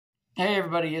Hey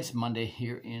everybody, it's Monday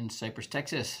here in Cypress,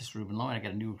 Texas. It's Ruben Lowe, and I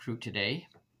got a new recruit today.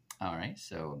 All right,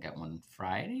 so I got one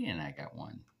Friday and I got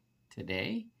one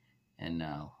today, and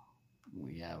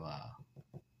we have a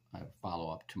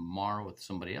follow-up tomorrow with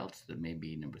somebody else that may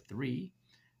be number 3.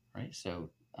 Right,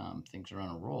 so things are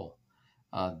on a roll.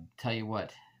 Tell you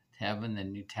what, having the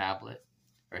new tablet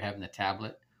or having the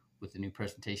tablet with the new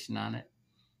presentation on it,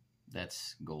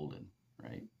 that's golden,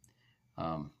 right?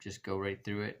 Just go right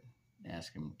through it.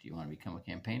 Ask them, do you want to become a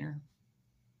campaigner?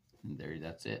 And there,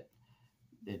 that's it.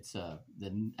 It's I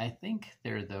think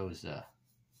there are those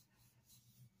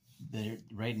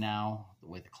right now, the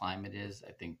way the climate is,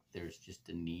 I think there's just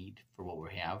a need for what we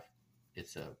have.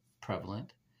 It's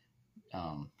prevalent.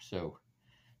 So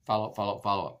follow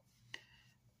up.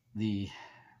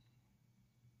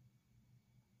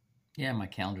 My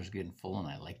calendar's getting full and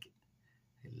I like it.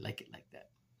 I like it like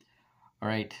that. All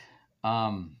right.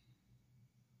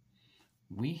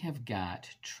 We have got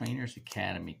Trainers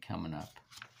Academy coming up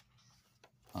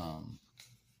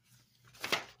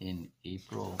in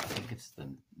April. I think it's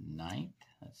the 9th.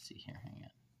 Let's see here. Hang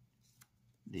on.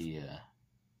 The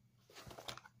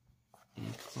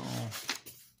April.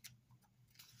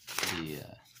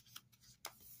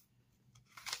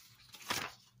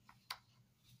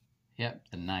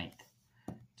 The 9th.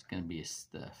 It's going to be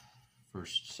the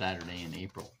first Saturday in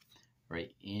April,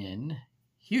 right in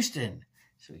Houston.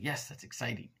 So yes, that's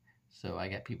exciting. So I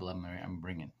got people I'm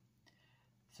bringing.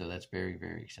 So that's very,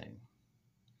 very exciting.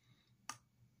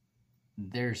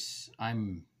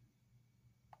 I'm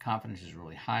confidence is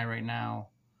really high right now.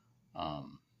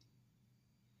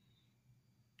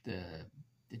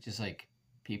 It's just like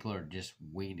people are just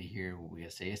waiting to hear what we gotta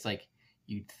say. It's like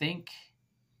you'd think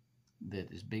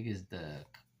that as big as the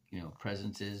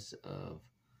presence is of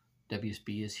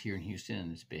WSB is here in Houston,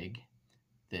 and it's big,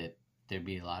 that there'd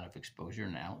be a lot of exposure.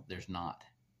 Now there's not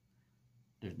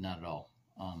at all.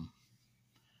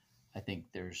 I think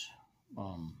there's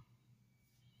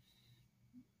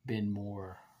been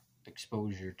more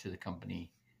exposure to the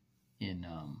company in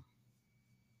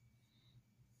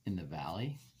the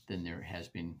valley than there has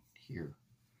been here,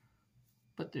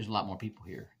 but there's a lot more people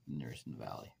here than there is in the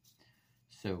valley.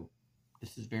 So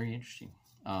this is very interesting.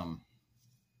 I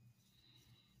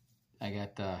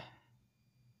got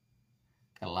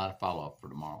a lot of follow-up for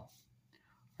tomorrow. All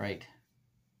right.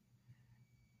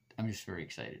 I'm just very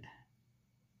excited.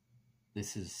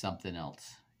 This is something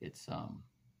else. It's,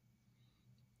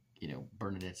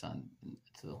 Bernadette's on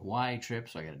to the Hawaii trip,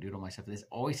 so I got to do it all myself. This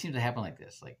always seems to happen like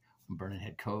this. Like when Bernadette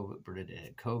had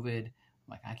COVID. I'm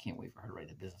like, I can't wait for her to write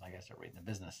the business. I got to start writing the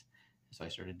business. And so I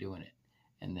started doing it.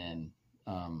 And then,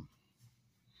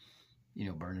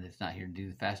 Bernadette's not here to do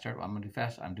the fast start. Well, I'm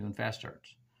doing fast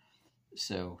starts.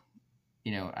 So,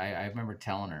 I remember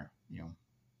telling her,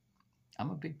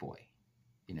 I'm a big boy.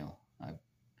 I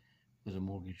was a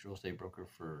mortgage real estate broker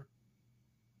for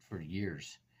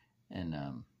years. And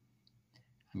I'm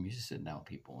used to sitting down with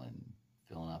people and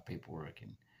filling out paperwork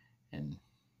and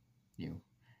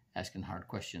asking hard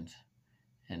questions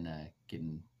and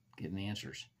getting the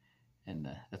answers. And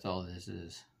that's all this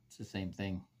is. It's the same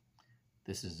thing.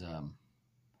 This is and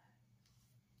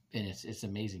it's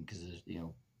amazing because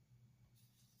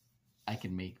I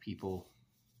can make people,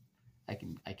 I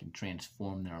can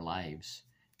transform their lives,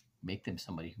 make them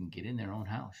somebody who can get in their own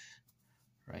house,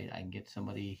 right? I can get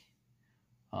somebody,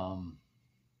 I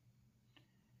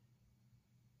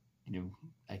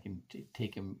can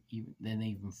take them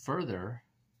even further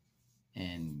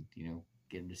and,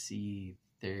 get them to see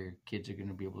their kids are going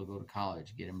to be able to go to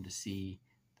college, get them to see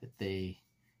that they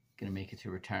going to make it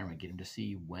to retirement, get them to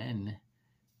see when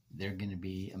they're going to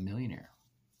be a millionaire.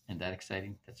 And that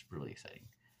exciting? That's really exciting.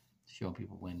 Showing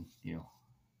people when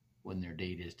their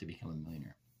date is to become a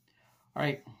millionaire. All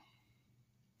right.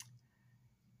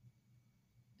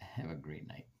 Have a great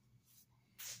night.